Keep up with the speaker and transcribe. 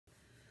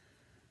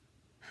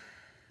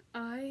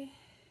I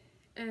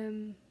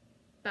am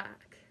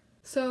back.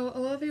 So a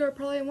lot of you are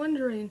probably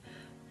wondering,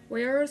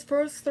 where is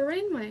Forest the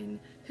Rainwing?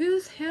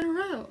 Who's Hannah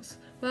Rose?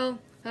 Well,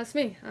 that's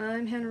me.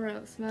 I'm Hannah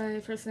Rose.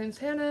 My first name's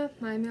Hannah,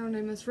 my middle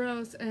name is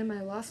Rose, and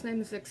my last name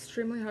is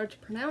extremely hard to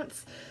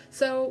pronounce.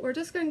 So we're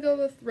just gonna go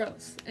with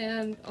Rose.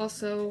 And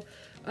also,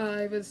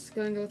 I was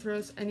gonna go with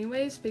Rose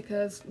anyways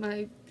because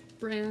my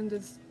brand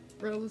is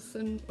Rose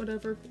and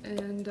whatever,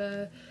 and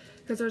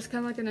because there's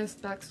kind of like a nice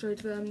backstory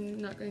to them. I'm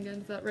not going to get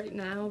into that right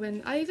now.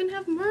 And I even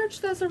have merch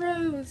that's a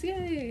rose!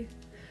 Yay!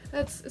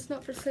 It's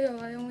not for sale.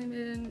 I only made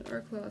it in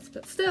art class,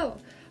 but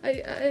still,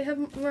 I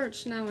have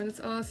merch now and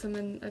it's awesome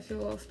and I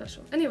feel all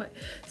special. Anyway,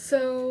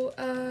 so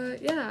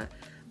yeah,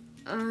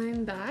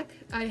 I'm back.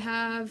 I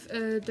have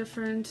a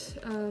different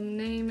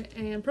name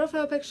and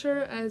profile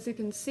picture, as you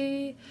can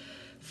see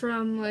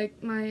from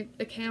like my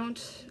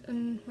account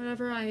and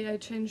whatever. I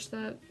changed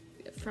that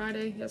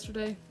Friday,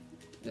 yesterday.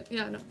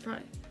 Yeah, no,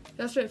 Friday.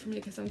 Yesterday for me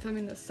because I'm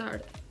filming this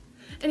Saturday.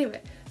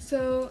 Anyway,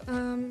 so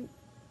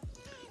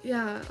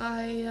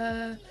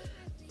yeah,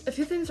 a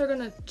few things are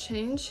gonna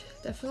change,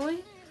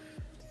 definitely.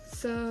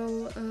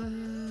 So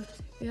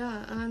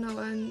yeah, I don't know,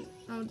 and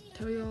I'll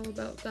tell you all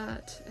about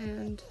that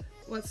and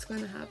what's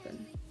gonna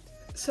happen.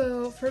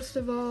 So first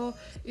of all,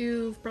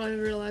 you've probably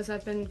realized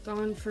I've been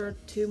gone for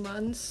 2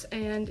 months,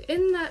 and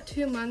in that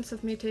 2 months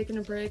of me taking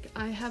a break,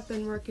 I have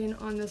been working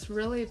on this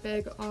really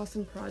big,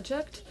 awesome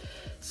project.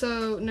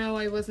 So no,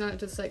 I was not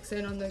just like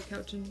sitting on the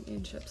couch and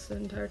eating chips the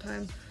entire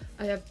time.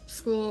 I have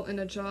school and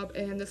a job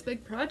and this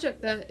big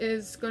project that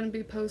is going to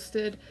be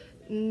posted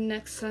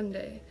next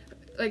Sunday.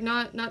 Like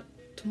not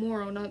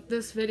tomorrow, not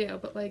this video,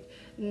 but like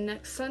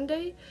next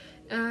Sunday.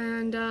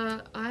 And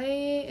I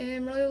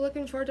am really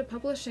looking forward to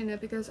publishing it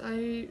because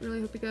I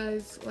really hope you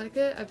guys like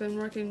it. I've been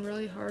working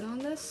really hard on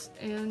this,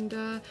 and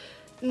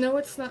no,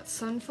 it's not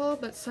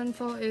Sunfall, but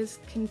Sunfall is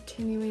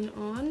continuing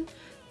on.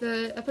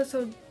 The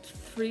episode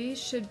 3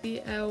 should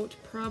be out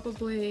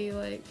probably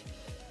like,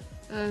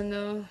 I don't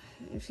know,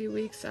 a few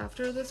weeks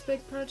after this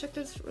big project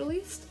is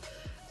released.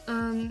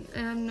 And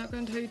I'm not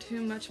going to tell you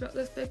too much about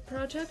this big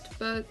project,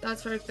 but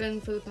that's where I've been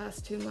for the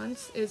past 2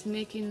 months, is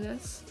making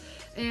this.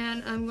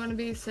 And I'm going to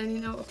be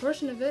sending out a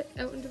portion of it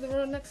out into the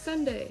world next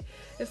Sunday,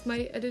 if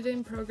my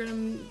editing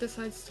program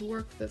decides to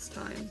work this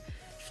time.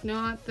 If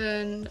not,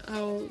 then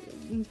I'll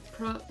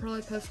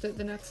probably post it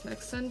the next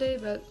Sunday,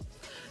 but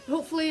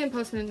hopefully I'm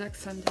posting it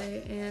next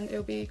Sunday, and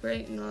it'll be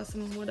great and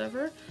awesome,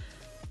 whatever.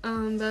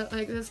 But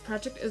like, this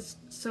project is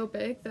so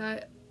big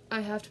that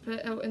I have to put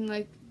it out in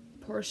like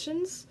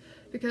portions,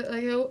 because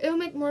like it'll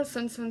make more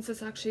sense once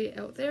it's actually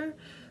out there.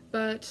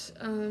 But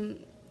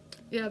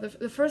yeah,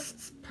 the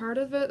first part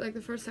of it, like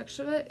the first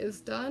section of it, is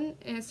done,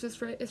 and it's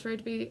just it's ready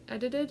to be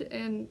edited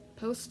and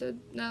posted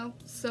now.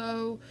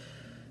 So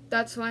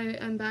that's why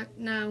I'm back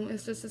now,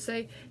 is just to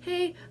say,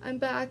 hey, I'm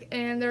back,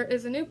 and there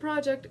is a new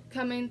project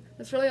coming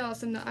that's really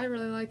awesome that I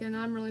really like and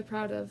I'm really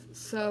proud of.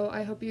 So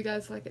I hope you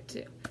guys like it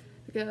too,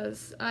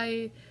 because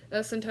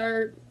that's the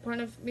entire point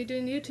of me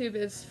doing YouTube,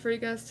 is for you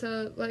guys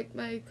to like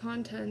my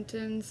content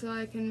and so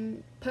I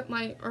can put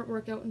my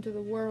artwork out into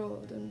the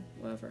world and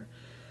whatever.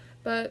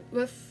 But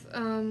with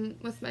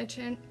my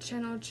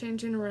channel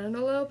changing around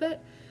a little bit,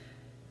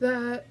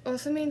 that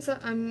also means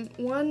that I'm,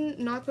 one,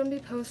 not going to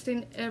be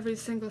posting every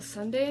single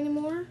Sunday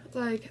anymore.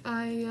 Like,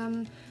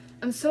 I'm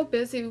so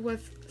busy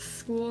with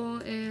school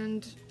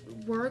and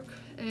work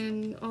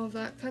and all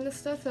that kind of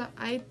stuff that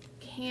I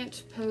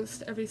can't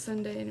post every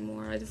Sunday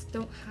anymore. I just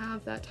don't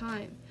have that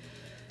time.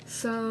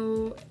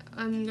 So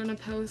I'm gonna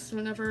post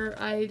whenever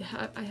I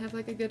have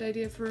like a good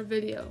idea for a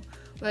video.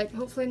 Like,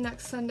 hopefully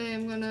next Sunday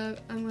I'm gonna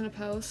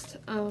post.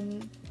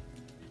 And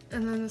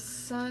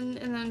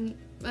then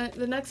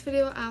the next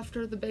video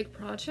after the big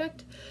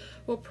project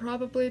will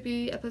probably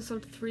be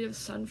episode 3 of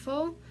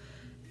Sunfall.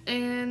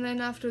 And then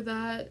after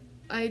that,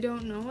 I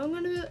don't know what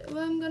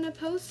I'm gonna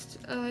post.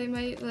 I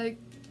might like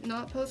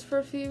not post for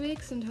a few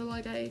weeks until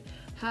like I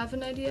have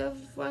an idea of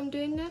what I'm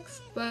doing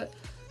next, but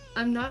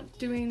I'm not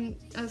doing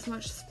as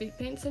much speed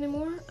paints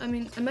anymore. I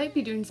mean, I might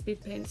be doing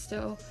speed paints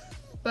still,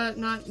 but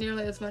not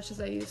nearly as much as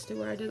I used to,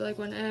 where I did like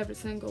one every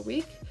single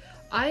week.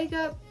 I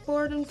got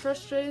bored and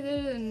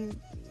frustrated and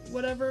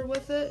whatever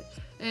with it,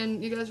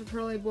 and you guys are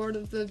probably bored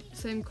of the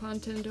same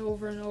content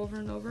over and over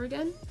and over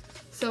again.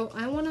 So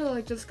I want to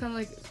like just kind of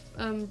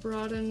like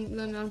broaden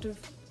the amount of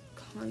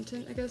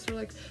content, I guess, or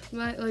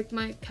like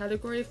my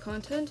category of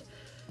content.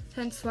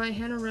 Hence why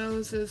Hannah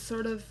Rose is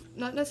sort of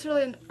not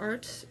necessarily an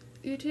art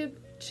YouTube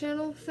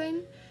channel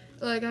thing.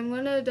 Like, I'm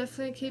gonna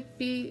definitely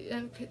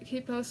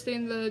keep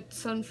posting the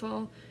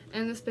Sunfall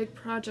and this big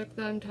project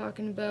that I'm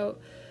talking about.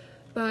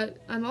 But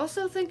I'm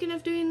also thinking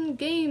of doing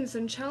games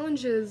and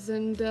challenges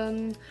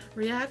and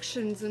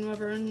reactions and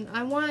whatever, and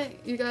I want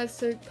you guys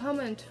to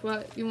comment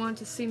what you want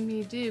to see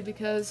me do,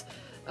 because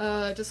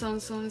just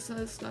as long as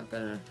it's not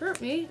gonna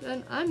hurt me,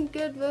 then I'm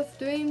good with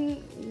doing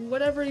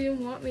whatever you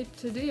want me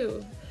to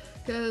do.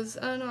 because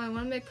I don't know, I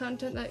want to make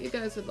content that you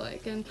guys would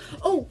like. And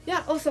oh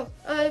yeah, also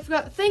I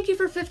forgot, thank you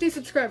for 50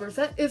 subscribers.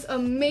 That is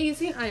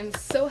amazing. I am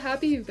so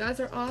happy. You guys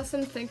are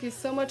awesome. Thank you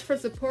so much for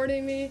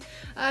supporting me.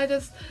 I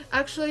just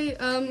actually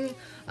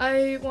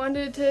I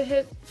wanted to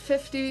hit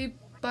 50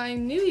 by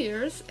New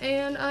Year's,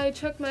 and I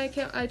checked my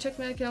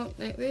account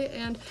nightly,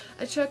 and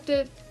I checked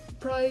it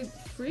probably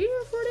 3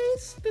 or 4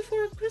 days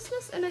before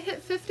Christmas, and I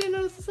hit 50, and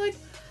I was just like,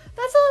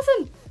 that's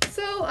awesome.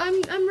 So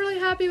I'm really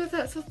happy with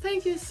that. So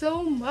thank you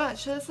so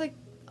much. That's like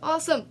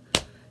awesome.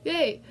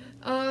 Yay.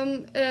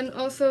 And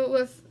also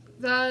with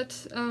that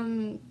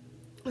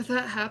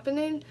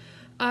happening,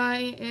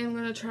 I am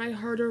gonna try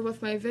harder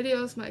with my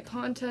videos, my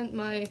content,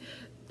 my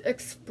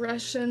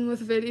expression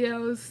with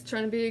videos,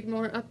 trying to be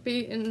more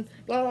upbeat and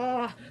blah, blah,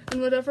 blah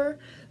and whatever.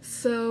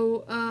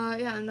 So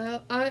yeah, and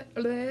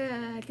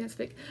I can't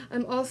speak.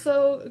 I'm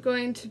also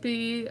going to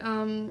be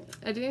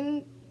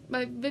editing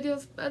my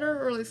videos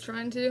better, or at least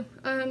trying to.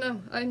 I don't know.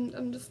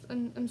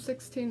 I'm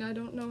 16. I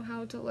don't know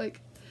how to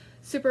like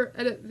super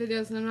edit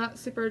videos, and I'm not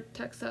super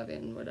tech savvy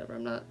and whatever.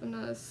 I'm not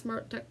a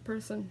smart tech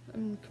person.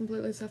 I'm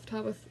completely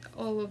self-taught with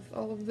all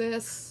of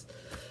this.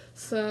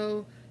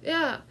 So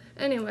yeah.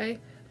 Anyway,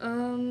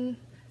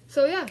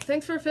 so yeah,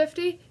 thanks for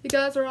 50. You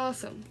guys are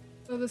awesome.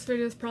 So this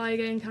video is probably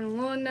getting kind of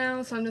long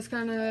now, so I'm just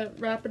gonna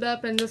wrap it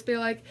up and just be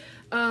like,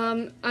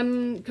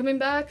 I'm coming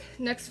back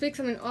next week.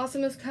 Something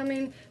awesome is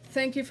coming.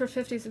 Thank you for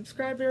 50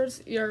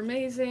 subscribers. You're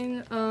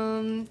amazing.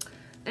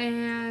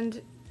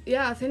 And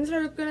yeah, things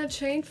are gonna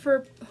change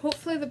for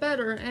hopefully the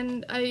better,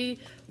 and I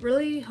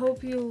really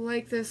hope you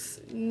like this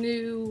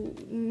new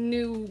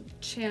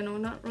channel.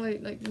 Not really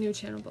like new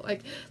channel, but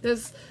like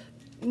this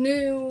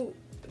new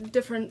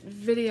different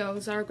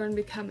videos are going to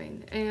be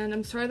coming. And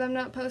I'm sorry that I'm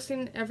not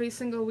posting every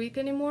single week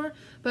anymore,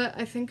 but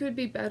I think it would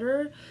be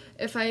better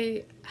if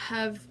I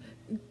have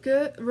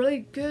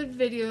really good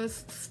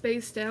videos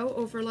spaced out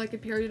over like a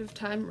period of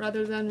time,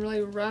 rather than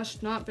really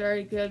rushed, not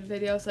very good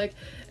videos like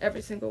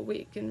every single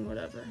week and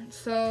whatever.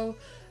 So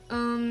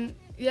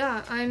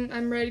yeah,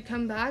 I'm ready to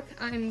come back.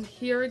 I'm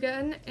here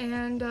again,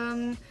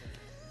 and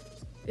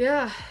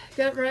yeah,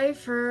 get ready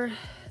for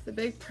the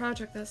big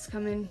project that's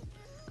coming.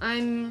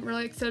 I'm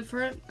really excited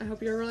for it. I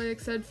hope you're really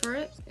excited for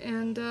it.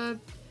 And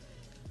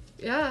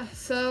yeah,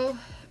 so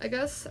I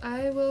guess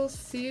I will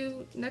see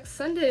you next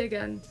Sunday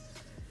again.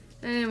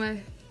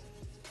 Anyway,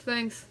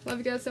 thanks. Love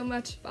you guys so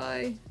much.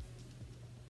 Bye.